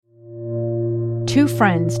Two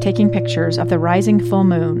friends taking pictures of the rising full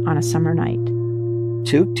moon on a summer night.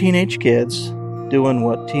 Two teenage kids doing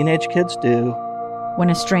what teenage kids do. When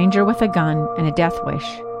a stranger with a gun and a death wish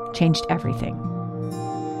changed everything.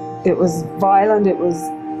 It was violent, it was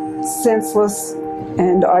senseless,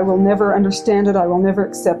 and I will never understand it, I will never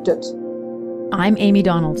accept it. I'm Amy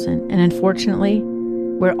Donaldson, and unfortunately,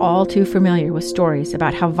 we're all too familiar with stories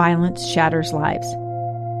about how violence shatters lives.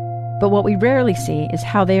 But what we rarely see is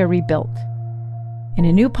how they are rebuilt. In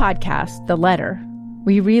a new podcast, The Letter,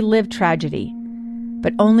 we relive tragedy,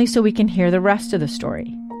 but only so we can hear the rest of the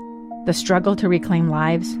story. The struggle to reclaim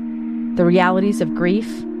lives, the realities of grief,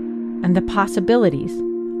 and the possibilities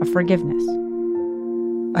of forgiveness.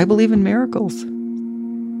 I believe in miracles.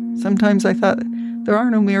 Sometimes I thought, there are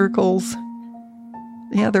no miracles.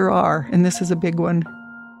 Yeah, there are, and this is a big one.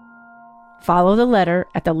 Follow The Letter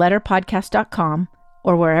at theletterpodcast.com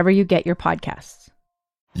or wherever you get your podcasts.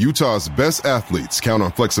 Utah's best athletes count on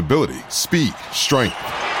flexibility, speed, strength.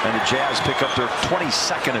 And the Jazz pick up their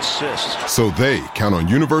 22nd assist. So they count on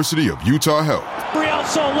University of Utah Health. Real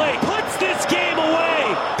Soleil puts this game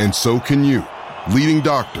away. And so can you. Leading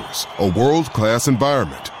doctors, a world-class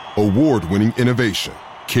environment, award-winning innovation,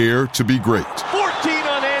 care to be great. 14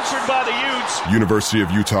 unanswered by the Utes. University of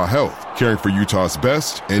Utah Health, caring for Utah's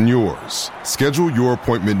best and yours. Schedule your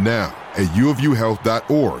appointment now at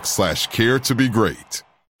uofuhealth.org/care to be great.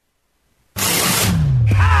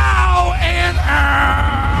 Ow and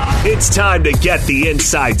ow! It's time to get the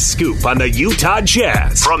inside scoop on the Utah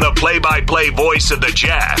Jazz. From the play-by-play voice of the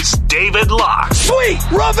Jazz, David Locke. Sweet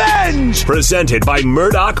revenge! Presented by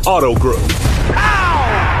Murdoch Auto Group.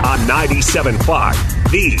 Ow! On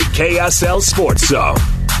 97.5, the KSL Sports Zone.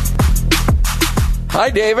 Hi,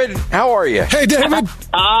 David. How are you? Hey, David.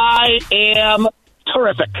 I am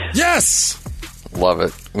terrific. Yes. Love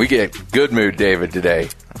it. We get good mood, David, today.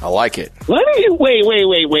 I like it. Wait. When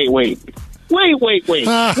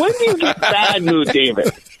do you get bad mood,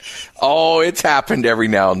 David? Oh, it's happened every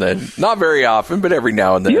now and then. Not very often, but every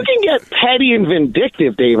now and then. You can get petty and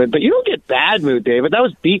vindictive, David, but you don't get bad mood, David. That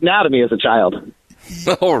was beaten out of me as a child.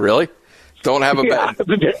 Oh, really? Don't have a bad...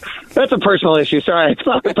 That's a personal issue. Sorry. It's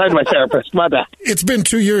not the time to my therapist. My bad. It's been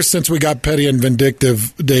 2 years since we got petty and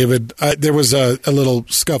vindictive, David. There was a little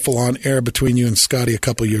scuffle on air between you and Scotty a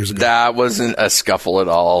couple years ago. That wasn't a scuffle at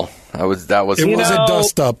all. It was a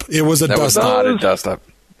dust-up. It was a dust-up. That was not a dust-up.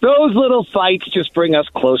 Those little fights just bring us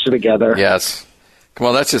closer together. Yes. Come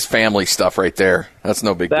on, that's just family stuff right there. That's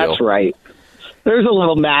no big deal. That's right. There's a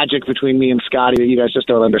little magic between me and Scotty that you guys just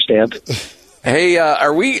don't understand. Hey,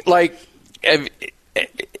 are we like...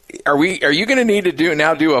 Are you going to need to do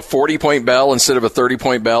a 40-point bell instead of a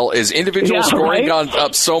 30-point bell? Is individual scoring gone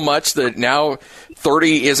up so much that now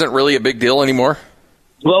 30 isn't really a big deal anymore?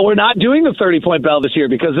 Well, we're not doing the 30-point bell this year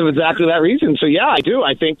because of exactly that reason. So yeah, I do.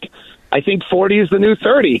 I think 40 is the new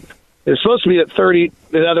 30. It's supposed to be at 30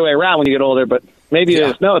 the other way around when you get older, but maybe it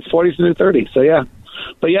is. No, it's 40 is the new 30. So yeah.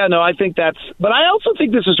 But yeah, no, I think that's. But I also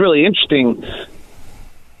think this is really interesting.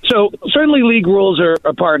 So certainly league rules are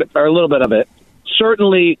a little bit of it.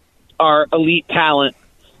 Certainly our elite talent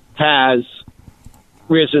has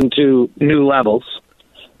risen to new levels.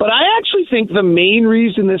 But I actually think the main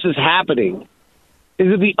reason this is happening is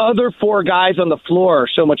that the other four guys on the floor are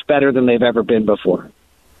so much better than they've ever been before.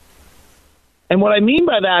 And what I mean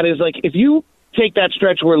by that is, like, if you take that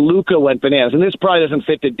stretch where Luka went bananas, and this probably doesn't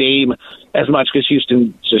fit the Dame as much because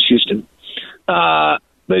Houston's just Houston. But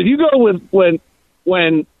if you go with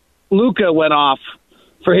when Luka went off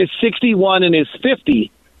for his 61 and his 50,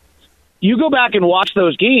 you go back and watch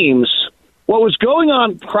those games. What was going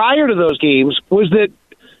on prior to those games was that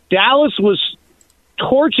Dallas was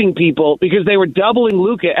torching people because they were doubling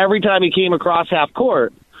Luka every time he came across half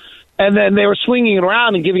court. And then they were swinging it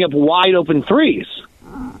around and giving up wide open threes.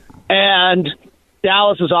 And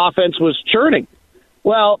Dallas's offense was churning.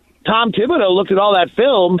 Well, Tom Thibodeau looked at all that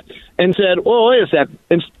film and said, well, wait a sec.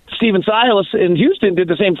 And Steven Silas in Houston did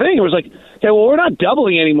the same thing. It was like, okay, well, we're not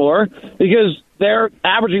doubling anymore because they're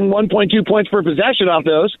averaging 1.2 points per possession off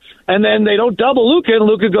those. And then they don't double Luka, and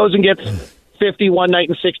Luka goes and gets 50 one night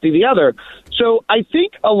and 60 the other. So I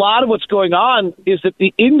think a lot of what's going on is that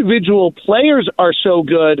the individual players are so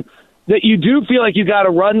good that you do feel like you got to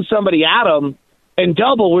run somebody at them and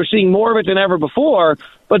double. We're seeing more of it than ever before.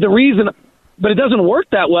 But it doesn't work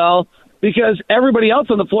that well because everybody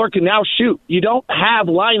else on the floor can now shoot. You don't have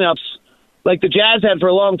lineups like the Jazz had for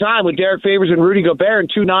a long time with Derek Favors and Rudy Gobert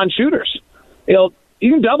and two non-shooters. You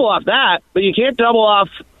can double off that, but you can't double off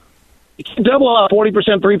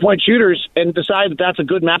 40% three-point shooters and decide that that's a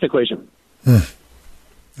good math equation. That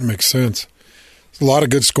makes sense. There's a lot of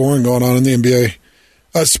good scoring going on in the NBA.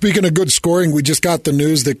 Speaking of good scoring, we just got the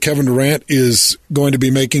news that Kevin Durant is going to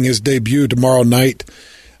be making his debut tomorrow night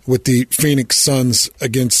with the Phoenix Suns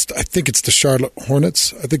against, I think it's the Charlotte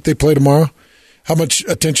Hornets. I think they play tomorrow. How much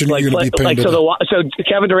attention are you going to be paying to that? So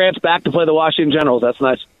Kevin Durant's back to play the Washington Generals. That's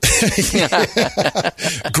nice.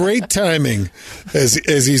 Great timing as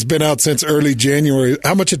he's been out since early January.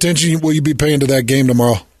 How much attention will you be paying to that game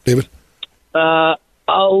tomorrow, David? A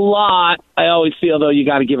lot. I always feel, though, you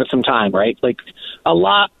got to give it some time, right? Like a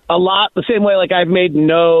lot. The same way, like I've made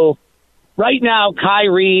no. Right now,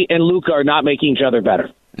 Kyrie and Luka are not making each other better.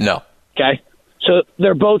 No. Okay, so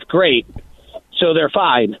they're both great, so they're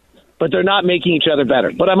fine, but they're not making each other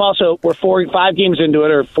better. But I'm also we're 5 games into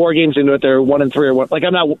it or 4 games into it. They're 1-3 or 1. Like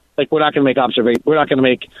I'm not like we're not going to make observation. We're not going to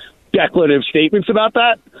make declarative statements about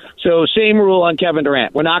that. So same rule on Kevin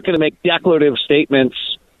Durant. We're not going to make declarative statements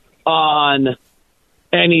on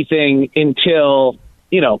anything until,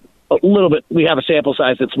 a little bit, we have a sample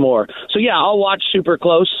size that's more. So, yeah, I'll watch super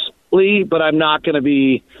closely, but I'm not going to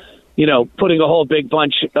be, putting a whole big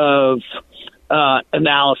bunch of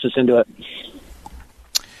analysis into it.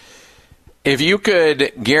 If you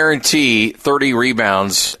could guarantee 30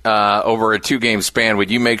 rebounds over a 2-game span,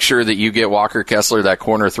 would you make sure that you get Walker Kessler that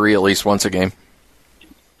corner 3 at least once a game?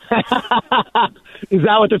 Is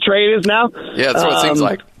that what the trade is now? Yeah, that's what it seems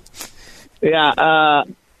like. Yeah,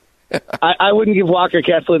 I wouldn't give Walker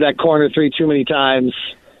Kessler that corner 3 too many times.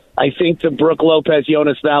 I think the Brook Lopez,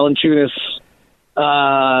 Jonas Valanciunas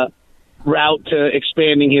route to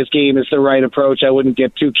expanding his game is the right approach. I wouldn't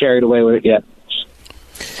get too carried away with it yet.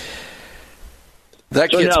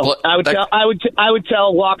 I would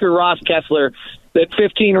tell Walker Ross Kessler that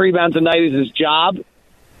 15 rebounds a night is his job,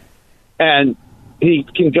 and he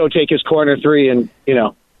can go take his corner 3 and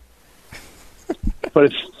put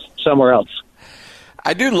it somewhere else.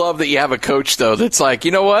 I do love that you have a coach, though, that's like,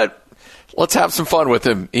 you know what? Let's have some fun with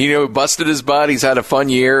him. He busted his butt. He's had a fun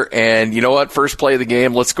year. And you know what? First play of the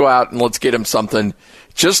game, let's go out and let's get him something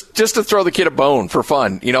just to throw the kid a bone for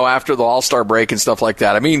fun, after the All-Star break and stuff like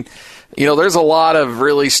that. I mean, there's a lot of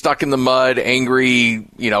really stuck in the mud, angry,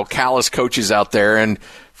 callous coaches out there. And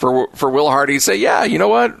for Will Hardy to say, yeah, you know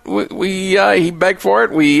what? He begged for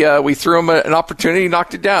it. We threw him an opportunity,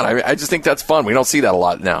 knocked it down. I just think that's fun. We don't see that a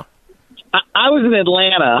lot now. I was in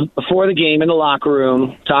Atlanta before the game in the locker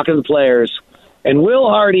room talking to the players, and Will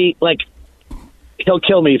Hardy, he'll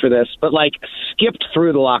kill me for this, but skipped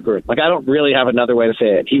through the locker room. I don't really have another way to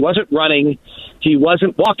say it. He wasn't running. He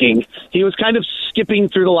wasn't walking. He was kind of skipping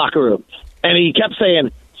through the locker room. And he kept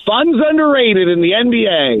saying, fun's underrated in the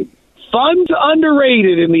NBA. Fun's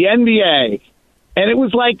underrated in the NBA. And it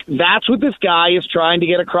was that's what this guy is trying to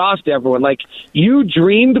get across to everyone. You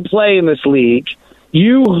dreamed to play in this league.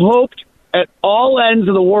 You hoped at all ends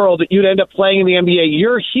of the world that you'd end up playing in the NBA.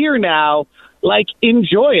 You're here now.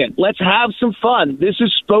 Enjoy it. Let's have some fun. This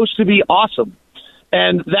is supposed to be awesome.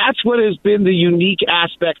 And that's what has been the unique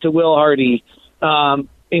aspect to Will Hardy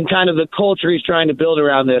in kind of the culture he's trying to build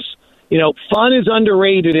around this. Fun is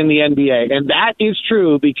underrated in the NBA. And that is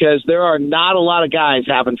true because there are not a lot of guys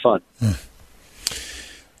having fun.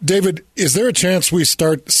 David, is there a chance we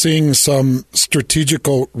start seeing some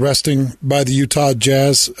strategical resting by the Utah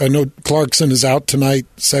Jazz? I know Clarkson is out tonight.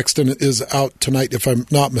 Sexton is out tonight, if I'm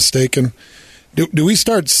not mistaken. Do we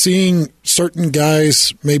start seeing certain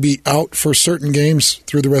guys maybe out for certain games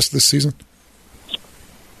through the rest of the season?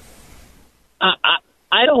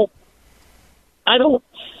 I don't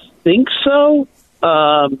think so.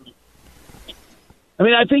 I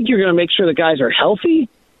think you're going to make sure the guys are healthy,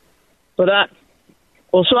 but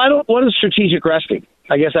what is strategic resting?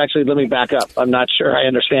 I guess actually, let me back up. I'm not sure I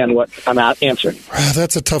understand what I'm answering.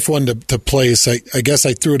 That's a tough one to place. I guess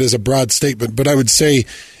I threw it as a broad statement, but I would say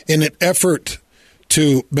in an effort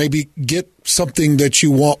to maybe get something that you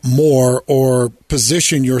want more or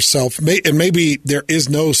position yourself, and maybe there is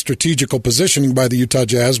no strategical positioning by the Utah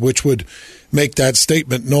Jazz, which would make that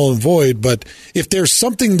statement null and void. But if there's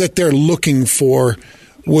something that they're looking for,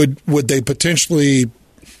 would they potentially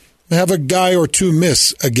have a guy or two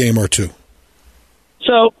miss a game or two?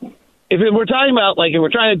 So if we're talking about, if we're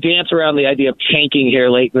trying to dance around the idea of tanking here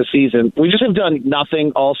late in the season, we just have done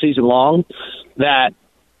nothing all season long that,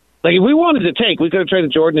 if we wanted to tank, we could have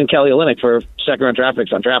traded Jordan and Kelly Olynyk for second-round draft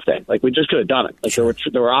picks on draft day. We just could have done it.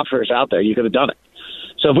 There were offers out there. You could have done it.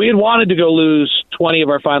 So if we had wanted to go lose 20 of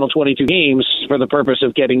our final 22 games for the purpose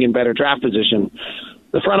of getting in better draft position,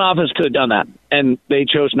 the front office could have done that, and they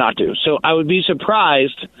chose not to. So I would be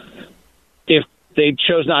surprised if they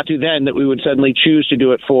chose not to then that we would suddenly choose to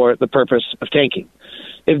do it for the purpose of tanking.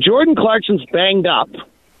 If Jordan Clarkson's banged up,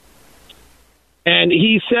 and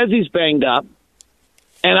he says he's banged up,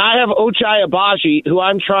 and I have Ochai Agbaji, who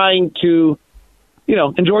I'm trying to,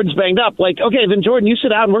 and Jordan's banged up. Like, okay, then Jordan, you sit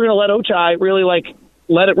down and we're going to let Ochai really,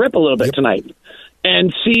 let it rip a little bit tonight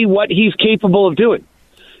and see what he's capable of doing.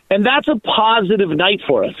 And that's a positive night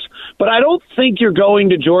for us. But I don't think you're going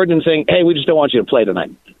to Jordan and saying, hey, we just don't want you to play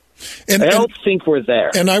tonight. I don't think we're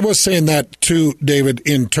there. And I was saying that too, David,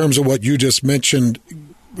 in terms of what you just mentioned.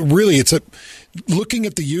 Really, it's looking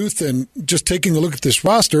at the youth and just taking a look at this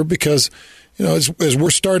roster because, as we're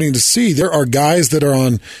starting to see, there are guys that are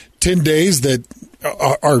on 10 days that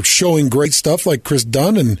are showing great stuff like Chris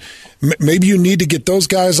Dunn, and maybe you need to get those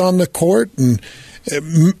guys on the court, and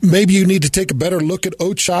maybe you need to take a better look at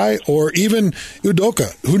Ochai or even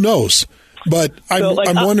Udoka. Who knows? But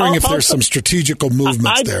I'm wondering if there's some strategical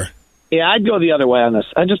movements there. Yeah, I'd go the other way on this.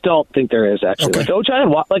 I just don't think there is, actually. Okay.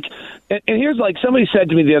 Ochai and here's somebody said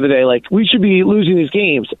to me the other day, we should be losing these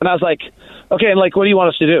games. And I was like, okay, and what do you want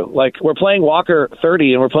us to do? We're playing Walker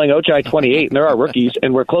 30 and we're playing Ochai 28 and they're our rookies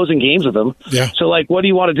and we're closing games with them. Yeah. So what do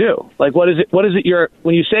you want to do? What is it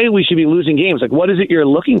when you say we should be losing games, what is it you're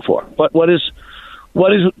looking for? What is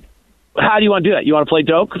how do you want to do that? You want to play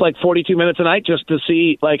Doak 42 minutes a night just to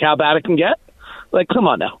see how bad it can get? Come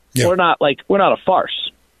on now. Yeah. We're not a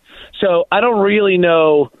farce. So I don't really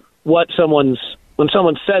know when someone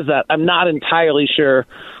says that, I'm not entirely sure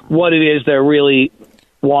what it is they're really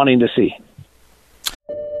wanting to see.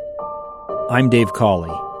 I'm Dave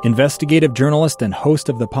Cawley, investigative journalist and host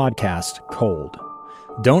of the podcast Cold.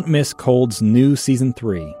 Don't miss Cold's new Season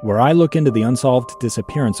 3, where I look into the unsolved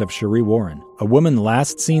disappearance of Cherie Warren, a woman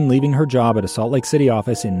last seen leaving her job at a Salt Lake City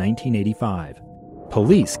office in 1985.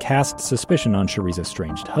 Police cast suspicion on Cherie's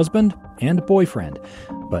estranged husband and boyfriend,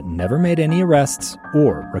 but never made any arrests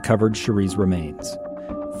or recovered Cherie's remains.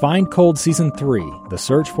 Find Cold Season 3, The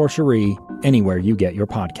Search for Cherie, anywhere you get your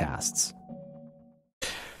podcasts.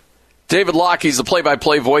 David Locke, he's the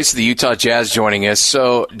play-by-play voice of the Utah Jazz, joining us.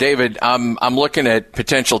 So, David, I'm looking at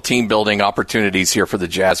potential team-building opportunities here for the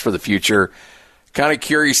Jazz for the future. Kind of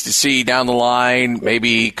curious to see down the line,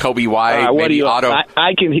 maybe Kobe White, maybe Otto.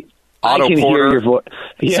 I can Porter, hear your voice.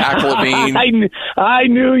 Yeah. Zach LaVine. I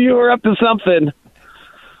knew you were up to something.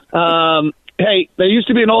 Hey, there used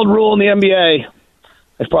to be an old rule in the NBA.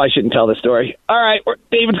 I probably shouldn't tell this story. All right,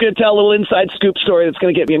 David's going to tell a little inside scoop story that's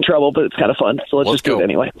going to get me in trouble, but it's kind of fun, so let's just do it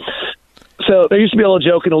anyway. So there used to be a little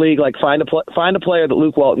joke in the league, find a player that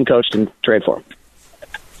Luke Walton coached and trade for him.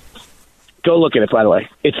 Go look at it, by the way.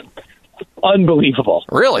 It's unbelievable.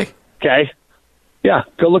 Really? Okay. Yeah,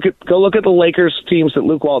 go look at the Lakers teams that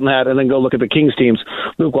Luke Walton had, and then go look at the Kings teams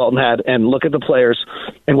Luke Walton had, and look at the players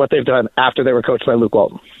and what they've done after they were coached by Luke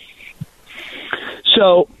Walton.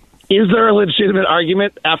 So, is there a legitimate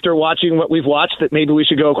argument after watching what we've watched that maybe we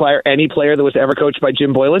should go acquire any player that was ever coached by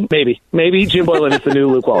Jim Boylan? Maybe Jim Boylan is the new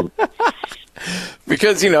Luke Walton.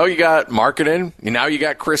 Because, you got Markkanen, now you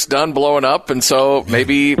got Chris Dunn blowing up, and so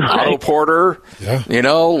maybe Otto Porter. Yeah.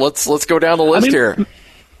 Let's go down the list here.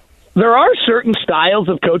 There are certain styles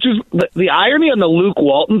of coaches. The irony on the Luke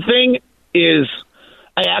Walton thing is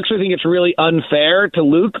I actually think it's really unfair to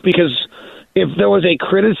Luke, because if there was a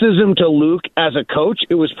criticism to Luke as a coach,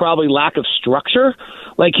 it was probably lack of structure.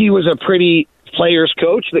 He was a pretty players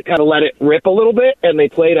coach that kind of let it rip a little bit, and they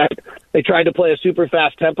tried to play a super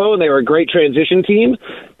fast tempo, and they were a great transition team.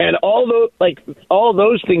 And all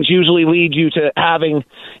those things usually lead you to having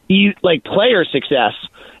player success.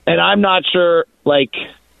 And I'm not sure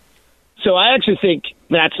so I actually think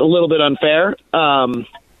that's a little bit unfair. But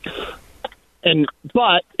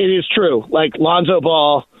it is true. Lonzo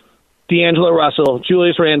Ball, D'Angelo Russell,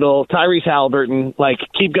 Julius Randle, Tyrese Halliburton,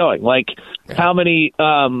 keep going. How many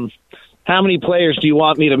players do you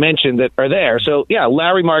want me to mention that are there? So yeah,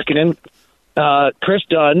 Larry Markkanen, Chris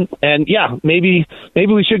Dunn, and yeah, maybe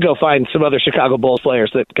we should go find some other Chicago Bulls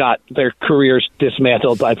players that got their careers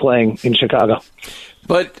dismantled by playing in Chicago.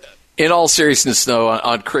 But in all seriousness, though,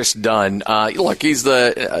 on Chris Dunn, look, he's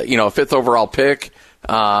the fifth overall pick,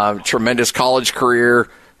 tremendous college career.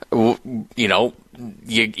 You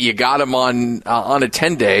got him on a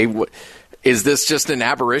 10-day. Is this just an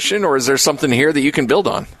aberration, or is there something here that you can build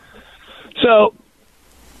on? So,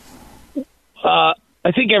 I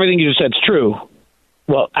think everything you just said is true.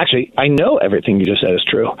 Well, actually, I know everything you just said is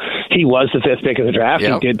true. He was the fifth pick of the draft.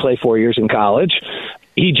 Yep. He did play 4 years in college.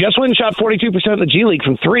 He just went and shot 42% of the G League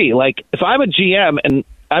from three. If I'm a GM and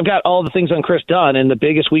I've got all the things on Chris Dunn, and the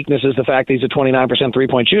biggest weakness is the fact that he's a 29%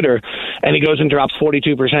 three-point shooter, and he goes and drops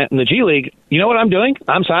 42% in the G League, you know what I'm doing?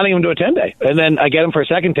 I'm signing him to a 10-day. And then I get him for a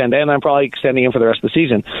second 10-day, and I'm probably extending him for the rest of the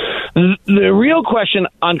season. The real question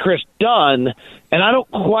on Chris Dunn And I don't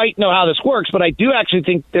quite know how this works, but I do actually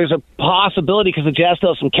think there's a possibility, because the Jazz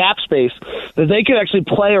still have some cap space, that they could actually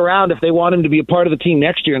play around if they want him to be a part of the team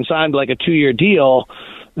next year and sign like a 2-year deal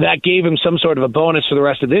that gave him some sort of a bonus for the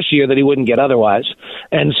rest of this year that he wouldn't get otherwise.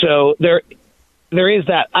 And so there is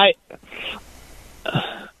that.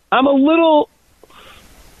 I'm a little...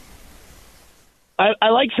 I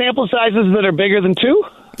like sample sizes that are bigger than 2.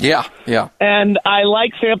 Yeah. And I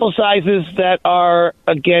like sample sizes that are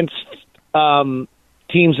against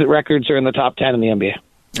teams that records are in the top 10 in the NBA.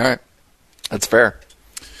 All right. That's fair.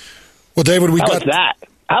 Well, David,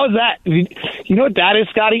 How is that? You know what that is,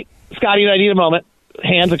 Scotty? Scotty, I need a moment.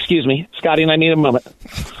 Hands, excuse me. Scotty, and I need a moment.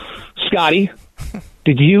 Scotty,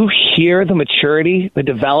 did you hear the maturity, the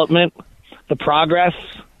development, the progress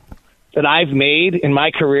that I've made in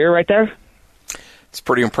my career right there? It's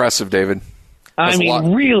pretty impressive, David.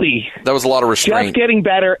 Really. That was a lot of restraint. Just getting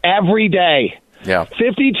better every day. Yeah.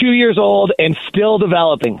 52 years old and still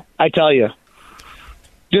developing, I tell you.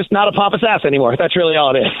 Just not a pompous ass anymore. That's really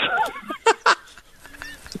all it is.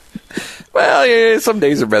 Well, yeah, some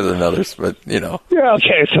days are better than others, but, you know. Yeah,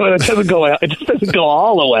 okay, so it just doesn't go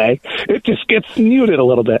all the way. It just gets muted a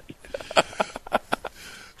little bit.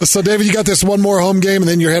 So, David, you got this one more home game, and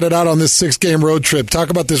then you're headed out on this 6-game road trip. Talk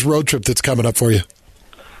about this road trip that's coming up for you.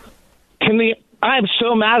 I'm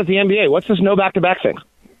so mad at the NBA. What's this no back-to-back thing?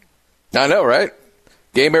 I know, right?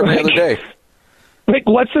 Game every other day. Like,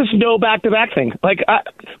 what's this no back-to-back thing? Like,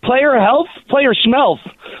 player health, player smells.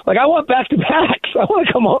 Like, I want back-to-backs. I want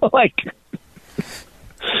to come home. Like,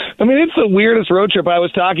 I mean, it's the weirdest road trip. I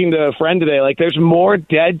was talking to a friend today. Like, there's more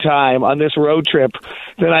dead time on this road trip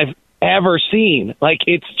than I've ever seen. Like,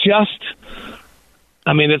 it's just,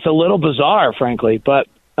 I mean, it's a little bizarre, frankly. But,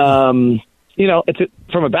 you know,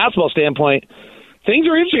 from a basketball standpoint, things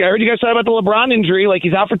are interesting. I heard you guys talk about the LeBron injury. Like,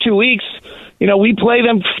 he's out for 2 weeks. You know, we play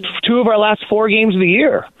them 2 of our last 4 games of the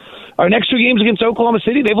year. Our next 2 games against Oklahoma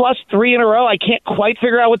City, they've lost 3 in a row. I can't quite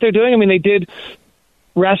figure out what they're doing. I mean, they did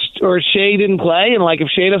rest, or Shea didn't play, and, like, if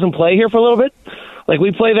Shea doesn't play here for a little bit, like,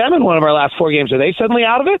 we play them in one of our last 4 games. Are they suddenly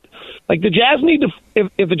out of it? Like, the Jazz need to,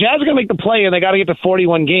 if the Jazz are going to make the play-in, they got to get to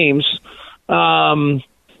 41 games. And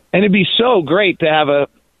it'd be so great to have a,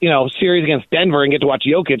 you know, series against Denver and get to watch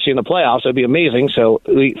Jokic in the playoffs. It'd be amazing. So,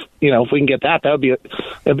 if we can get that, that would be,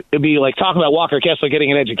 it'd be like talking about Walker Kessler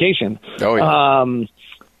getting an education. Oh, yeah.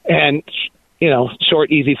 And, you know,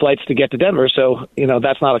 short, easy flights to get to Denver. So, you know,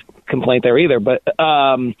 that's not a complaint there either. But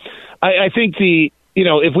I think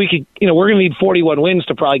if we could, you know, we're going to need 41 wins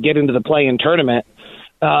to probably get into the play-in tournament.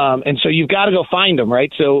 And so you've got to go find them,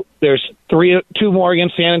 right? So there's 2 more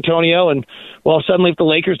against San Antonio, and well, suddenly if the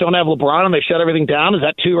Lakers don't have LeBron and they shut everything down, is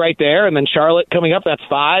that 2 right there? And then Charlotte coming up, that's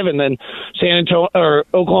 5, and then San Antonio or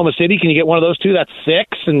Oklahoma City, can you get one of those 2? That's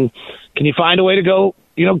 6, and can you find a way to go,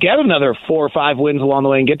 you know, get another 4 or 5 wins along the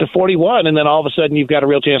way and get to 41, and then all of a sudden you've got a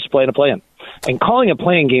real chance to play in a play-in. And calling a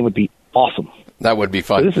play-in game would be awesome. That would be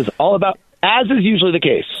fun. So this is all about, as is usually the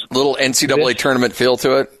case, little NCAA tournament feel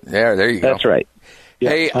to it. Yeah, there you go. That's right. Yeah.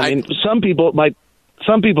 Hey, I mean, some people might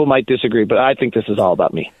disagree, but I think this is all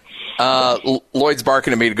about me. Lloyd's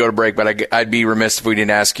barking at me to go to break, but I'd be remiss if we didn't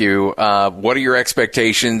ask you, what are your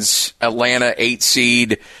expectations? Atlanta, 8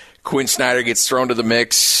 seed. Quinn Snyder gets thrown to the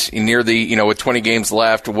mix near the, you know, with 20 games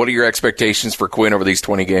left. What are your expectations for Quinn over these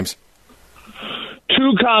 20 games?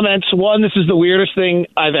 2 comments. One, this is the weirdest thing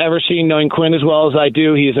I've ever seen, knowing Quinn as well as I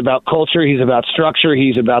do. He is about culture. He's about structure.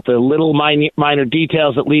 He's about the little minor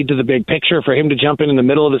details that lead to the big picture. For him to jump in the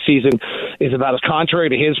middle of the season is about as contrary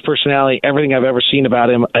to his personality. Everything I've ever seen about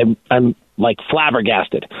him, I'm like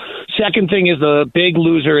flabbergasted. Second thing is, the big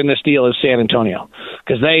loser in this deal is San Antonio,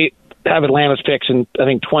 because they have Atlanta's picks in, I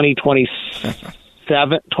think,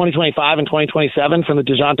 2025 and 2027 from the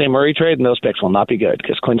DeJounte Murray trade, and those picks will not be good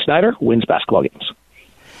because Quinn Snyder wins basketball games.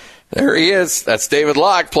 There he is. That's David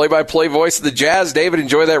Locke, play-by-play voice of the Jazz. David,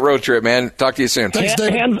 enjoy that road trip, man. Talk to you soon. Thanks,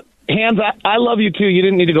 David. Hands, I love you, too. You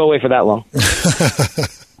didn't need to go away for that long.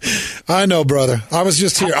 I know, brother. I was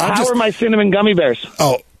just here. How are my cinnamon gummy bears?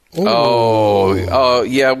 Oh,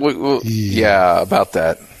 yeah. Yeah, about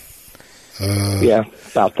that. Yeah,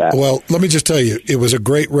 about that. Well, let me just tell you, it was a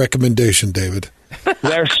great recommendation, David.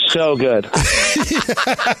 They're so good.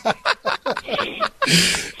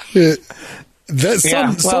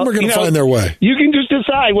 Some are going to find their way. You can just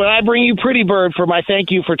decide, when I bring you Pretty Bird for my thank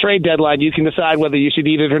you for trade deadline, you can decide whether you should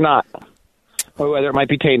eat it or not, or whether it might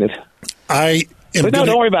be tainted.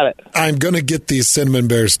 Don't worry about it. I'm going to get these cinnamon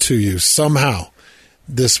bears to you somehow.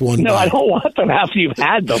 This one. No, I don't want them after you've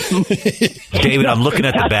had them. David, I'm looking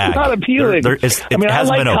at the bag. That's not appealing. I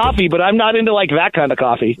like coffee, but I'm not into like that kind of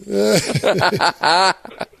coffee.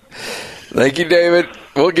 Thank you, David.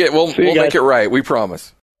 We'll make it right. We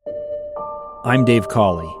promise. I'm Dave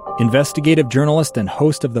Cawley, investigative journalist and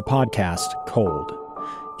host of the podcast Cold.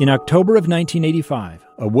 In October of 1985,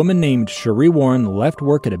 a woman named Sheree Warren left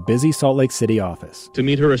work at a busy Salt Lake City office to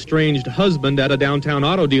meet her estranged husband at a downtown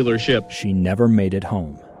auto dealership. She never made it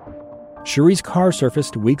home. Sheree's car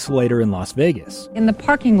surfaced weeks later in Las Vegas. In the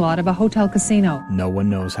parking lot of a hotel casino. No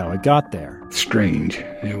one knows how it got there. Strange.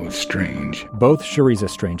 It was strange. Both Sheree's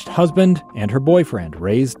estranged husband and her boyfriend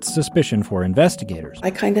raised suspicion for investigators.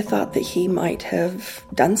 I kind of thought that he might have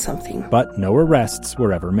done something. But no arrests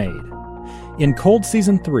were ever made. In Cold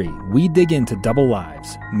Season 3, we dig into double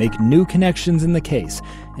lives, make new connections in the case,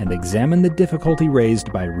 and examine the difficulty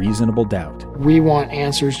raised by reasonable doubt. We want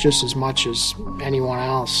answers just as much as anyone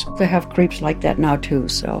else. They have creeps like that now too,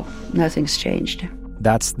 so nothing's changed.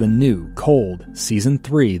 That's the new Cold Season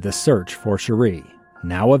 3, The Search for Sheree,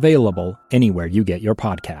 now available anywhere you get your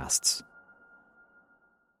podcasts.